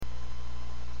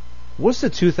What's the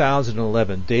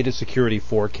 2011 Data Security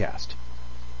Forecast?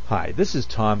 Hi, this is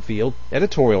Tom Field,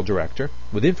 Editorial Director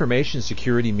with Information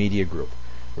Security Media Group.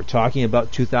 We're talking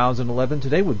about 2011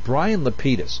 today with Brian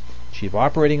Lapidus, Chief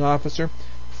Operating Officer,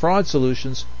 Fraud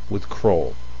Solutions with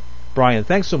Kroll. Brian,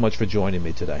 thanks so much for joining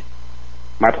me today.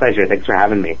 My pleasure. Thanks for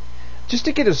having me. Just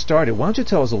to get us started, why don't you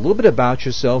tell us a little bit about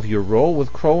yourself, your role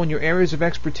with Kroll, and your areas of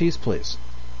expertise, please?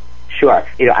 Sure.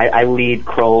 I lead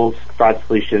Kroll's Fraud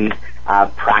Solutions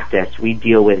practice. We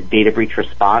deal with data breach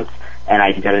response and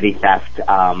identity theft,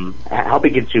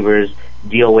 helping consumers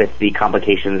deal with the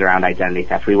complications around identity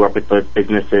theft. We work with both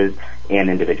businesses and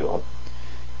individuals.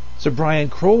 So, Brian,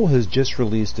 Kroll has just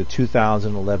released a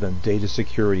 2011 Data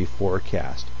Security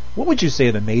Forecast. What would you say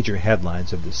are the major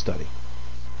headlines of this study?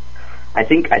 I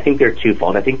think they're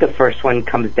twofold. I think the first one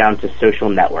comes down to social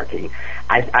networking.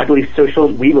 We believe social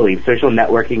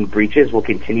networking breaches will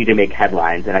continue to make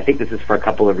headlines, and I think this is for a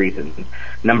couple of reasons.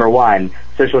 Number one,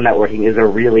 social networking is a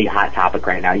really hot topic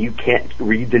right now. You can't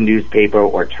read the newspaper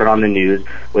or turn on the news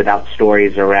without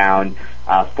stories around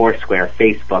Foursquare,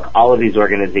 Facebook. All of these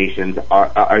organizations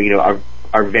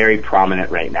are very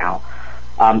prominent right now.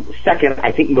 Second,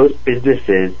 I think most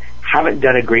businesses haven't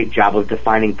done a great job of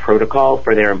defining protocol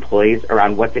for their employees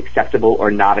around what's acceptable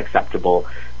or not acceptable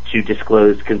to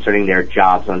disclose concerning their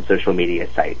jobs on social media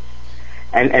sites.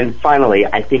 And finally,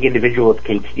 I think individuals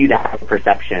continue to have a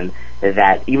perception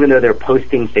that even though they're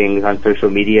posting things on social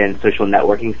media and social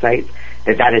networking sites,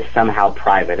 that is somehow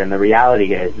private. And the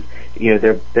reality is,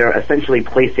 they're essentially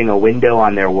placing a window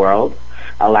on their world,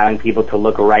 allowing people to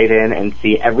look right in and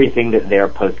see everything that they're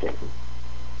posting.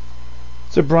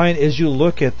 So, Brian, as you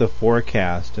look at the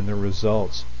forecast and the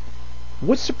results,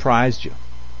 what surprised you?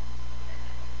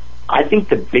 I think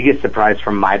the biggest surprise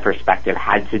from my perspective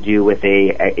had to do with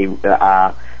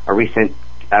a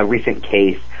recent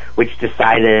case which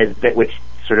decided that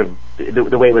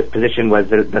the way it was positioned was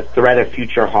that the threat of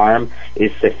future harm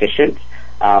is sufficient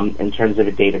in terms of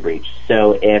a data breach.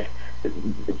 So, if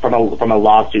from a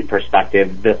lawsuit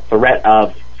perspective, the threat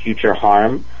of future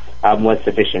harm was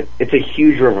sufficient. It's a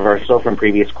huge reversal from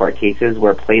previous court cases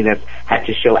where plaintiffs had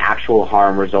to show actual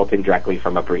harm resulting directly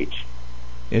from a breach.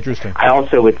 Interesting. I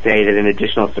also would say that an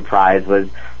additional surprise was,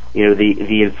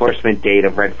 the enforcement date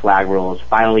of red flag rules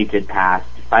finally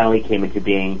finally came into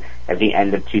being at the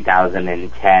end of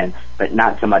 2010, but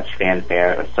not so much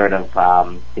fanfare.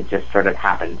 It just sort of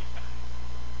happened.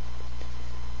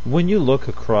 When you look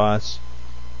across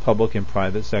public and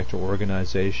private sector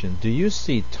organization, do you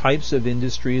see types of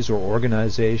industries or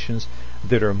organizations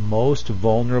that are most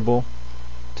vulnerable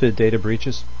to data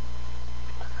breaches?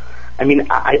 I mean,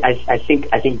 I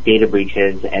think data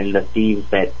breaches and the thieves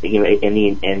that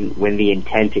and when the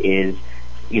intent is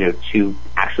to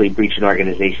actually breach an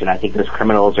organization, I think those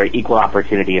criminals are equal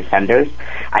opportunity offenders.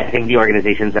 I think the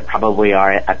organizations that probably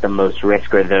are at the most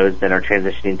risk are those that are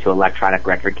transitioning to electronic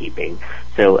record keeping.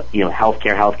 So,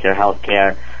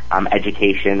 healthcare,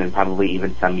 education, and probably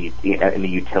even some in the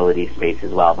utility space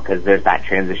as well, because there's that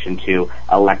transition to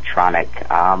electronic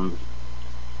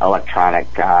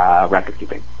record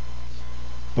keeping.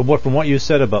 But from what you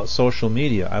said about social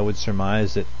media, I would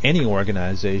surmise that any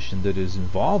organization that is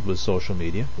involved with social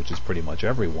media, which is pretty much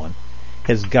everyone,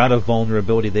 has got a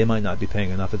vulnerability they might not be paying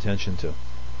enough attention to.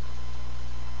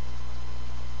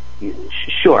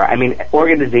 Sure. I mean,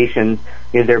 organizations,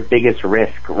 their biggest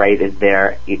risk, right, is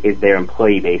their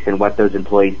employee base and what those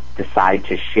employees decide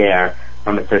to share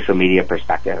from a social media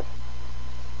perspective.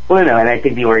 Well, and I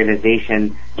think the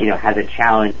organization, has a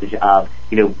challenge of,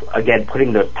 again,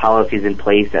 putting those policies in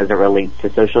place as it relates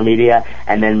to social media,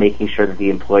 and then making sure that the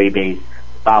employee base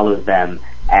follows them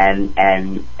and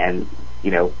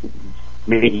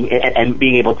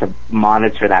being able to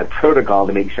monitor that protocol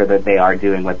to make sure that they are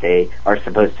doing what they are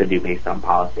supposed to do based on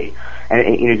policy. And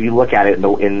if you look at it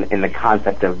in the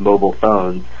concept of mobile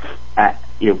phones,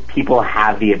 people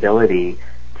have the ability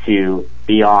to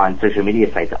be on social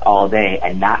media sites all day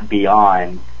and not be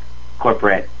on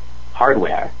corporate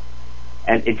hardware.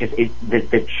 And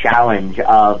the challenge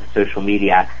of social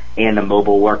media and the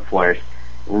mobile workforce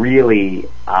really,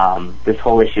 this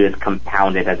whole issue is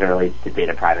compounded as it relates to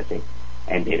data privacy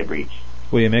and data breach.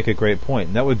 Well, you make a great point.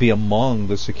 And that would be among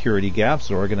the security gaps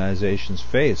that organizations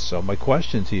face. So my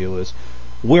question to you is,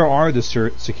 where are the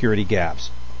security gaps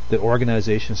that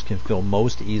organizations can fill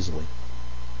most easily?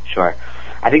 Sure.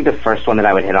 I think the first one that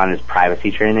I would hit on is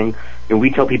privacy training. We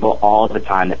tell people all the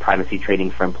time that privacy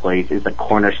training for employees is the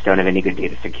cornerstone of any good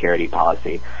data security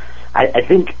policy. I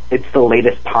think it's the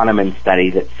latest Ponemon study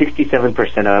that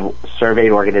 67% of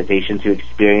surveyed organizations who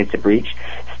experience a breach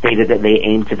stated that they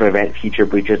aim to prevent future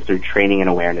breaches through training and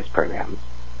awareness programs.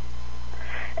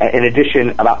 In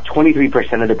addition, about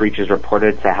 23% of the breaches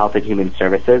reported to Health and Human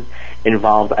Services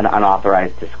involved an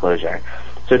unauthorized disclosure.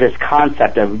 So this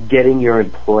concept of getting your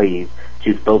employees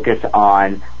to focus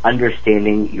on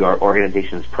understanding your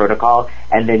organization's protocol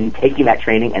and then taking that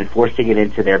training and forcing it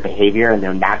into their behavior and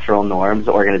their natural norms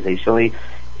organizationally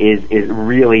is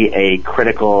really a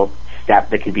critical step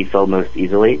that can be filled most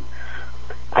easily.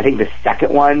 I think the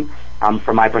second one,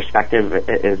 from my perspective,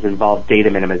 is involved data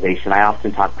minimization. I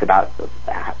often talk about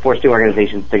forcing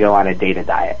organizations to go on a data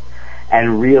diet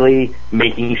and really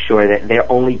making sure that they're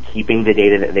only keeping the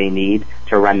data that they need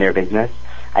to run their business.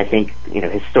 I think,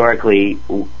 historically,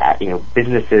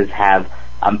 businesses have,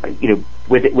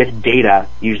 with data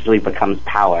usually becomes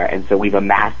power, and so we've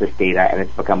amassed this data, and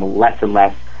it's become less and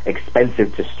less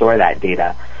expensive to store that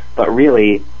data. But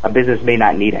really, a business may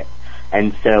not need it,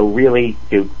 and so really,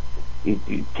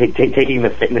 taking the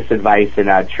fitness advice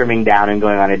and trimming down and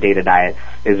going on a data diet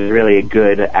is really a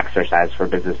good exercise for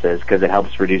businesses because it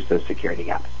helps reduce those security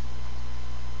gaps.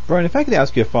 Brian, if I could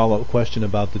ask you a follow-up question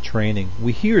about the training.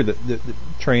 We hear that the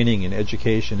training and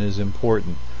education is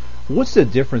important. What's the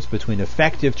difference between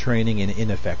effective training and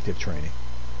ineffective training?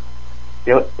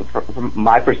 From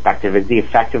my perspective, is the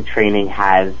effective training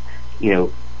has, the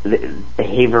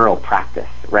behavioral practice,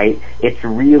 right? It's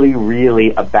really,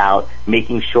 really about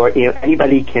making sure,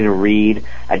 anybody can read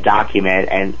a document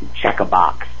and check a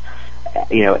box.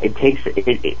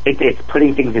 It's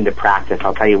putting things into practice.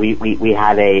 I'll tell you, we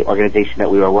had a organization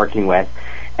that we were working with,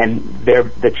 and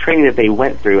the training that they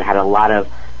went through had a lot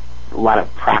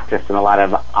of practice and a lot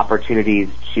of opportunities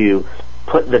to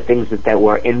put the things that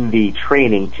were in the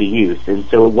training to use. And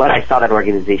so what I saw that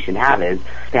organization have is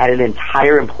they had an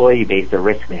entire employee base of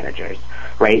risk managers,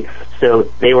 right? So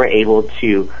they were able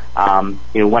to,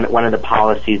 one of the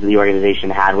policies the organization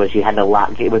had was you had to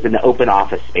lock, it was an open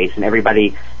office space, and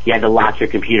you had to lock your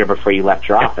computer before you left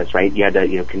your office, right? You had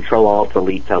to,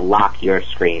 Control-Alt-Delete to lock your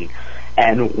screen.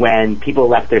 And when people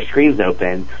left their screens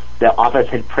open, the office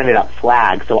had printed up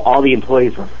flags, so all the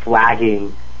employees were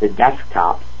flagging the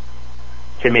desktops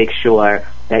to make sure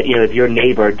that, if your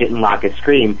neighbor didn't lock a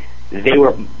screen, they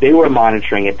were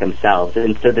monitoring it themselves.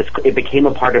 And so it became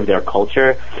a part of their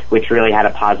culture, which really had a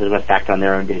positive effect on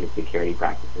their own data security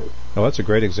practices. Oh, that's a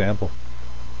great example.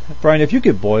 Brian, if you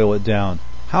could boil it down,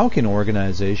 how can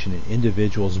organizations and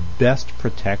individuals best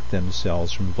protect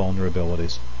themselves from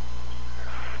vulnerabilities?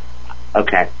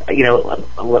 Okay.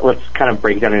 Let's kind of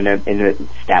break down into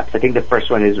steps. I think the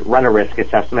first one is run a risk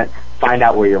assessment, find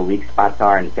out where your weak spots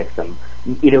are and fix them.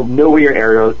 Know where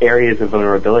your areas of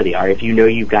vulnerability are. If you know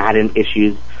you've got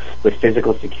issues with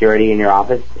physical security in your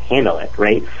office, handle it,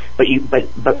 right?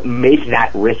 But make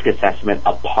that risk assessment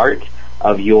a part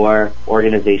of your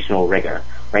organizational rigor,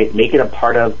 right? Make it a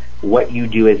part of what you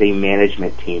do as a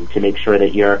management team to make sure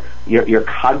that you're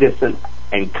cognizant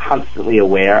and constantly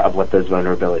aware of what those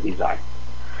vulnerabilities are.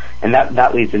 And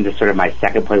that leads into sort of my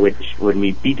second point, which would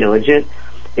be diligent.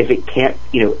 If it can't,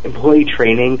 employee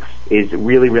training is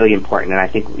really, really important. And I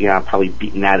think, I've probably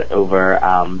beaten that over,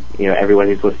 everyone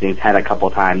who's listening's head a couple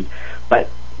times. But,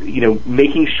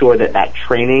 making sure that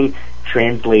training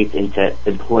translates into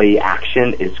employee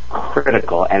action is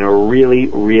critical and a really,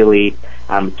 really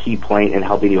key point in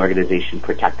helping the organization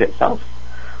protect itself.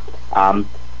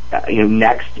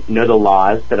 Next, know the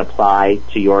laws that apply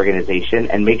to your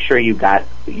organization and make sure you've got,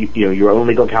 your own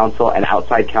legal counsel and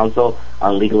outside counsel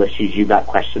on legal issues you've got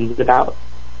questions about.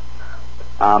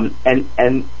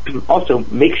 And also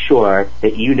make sure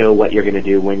that you know what you're going to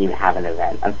do when you have an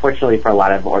event. Unfortunately, for a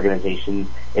lot of organizations,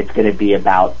 it's going to be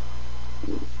about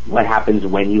what happens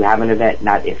when you have an event,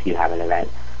 not if you have an event.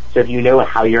 So if you know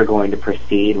how you're going to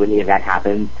proceed when the event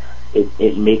happens,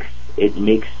 it makes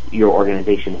your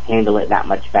organization handle it that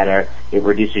much better. It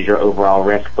reduces your overall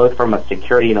risk, both from a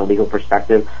security and a legal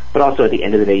perspective, but also at the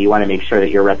end of the day, you want to make sure that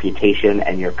your reputation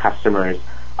and your customers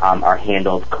are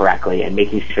handled correctly, and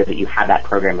making sure that you have that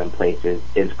program in place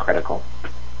is critical.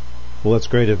 Well, that's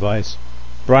great advice.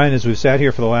 Brian, as we've sat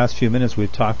here for the last few minutes,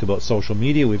 we've talked about social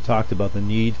media, we've talked about the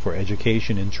need for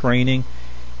education and training.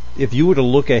 If you were to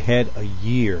look ahead a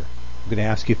year, I'm going to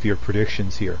ask you for your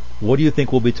predictions here. What do you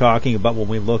think we'll be talking about when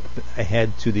we look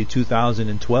ahead to the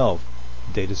 2012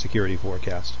 data security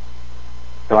forecast?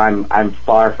 So I'm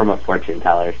far from a fortune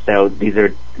teller. So these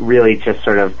are really just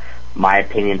sort of my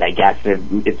opinions, I guess.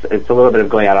 It's a little bit of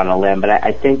going out on a limb, but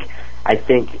I think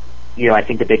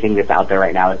the big thing that's out there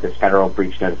right now is this federal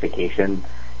breach notification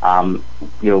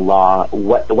law.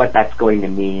 What that's going to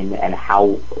mean and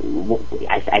how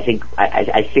I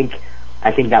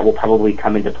think that will probably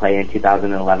come into play in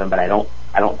 2011, but I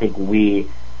don't think we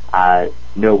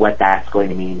know what that's going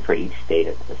to mean for each state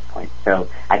at this point. So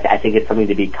I think it's something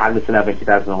to be cognizant of in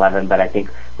 2011, but I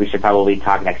think we should probably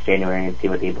talk next January and see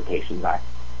what the implications are.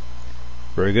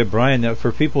 Very good, Brian. Now,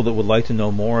 for people that would like to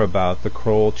know more about the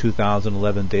Kroll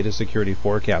 2011 Data Security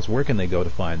Forecast, where can they go to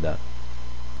find that?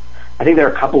 I think there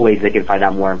are a couple ways they can find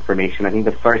out more information. I think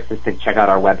the first is to check out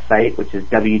our website, which is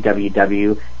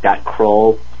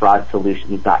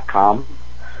www.krollfraudsolutions.com,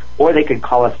 or they could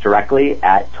call us directly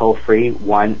at toll-free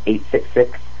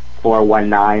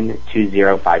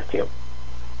 1-866-419-2052.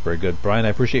 Very good. Brian, I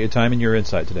appreciate your time and your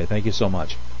insight today. Thank you so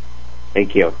much.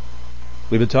 Thank you.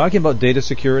 We've been talking about data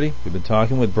security. We've been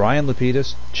talking with Brian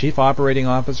Lapidus, Chief Operating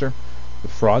Officer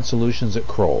with Fraud Solutions at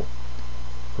Kroll.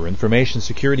 For Information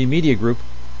Security Media Group,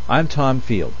 I'm Tom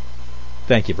Field.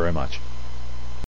 Thank you very much.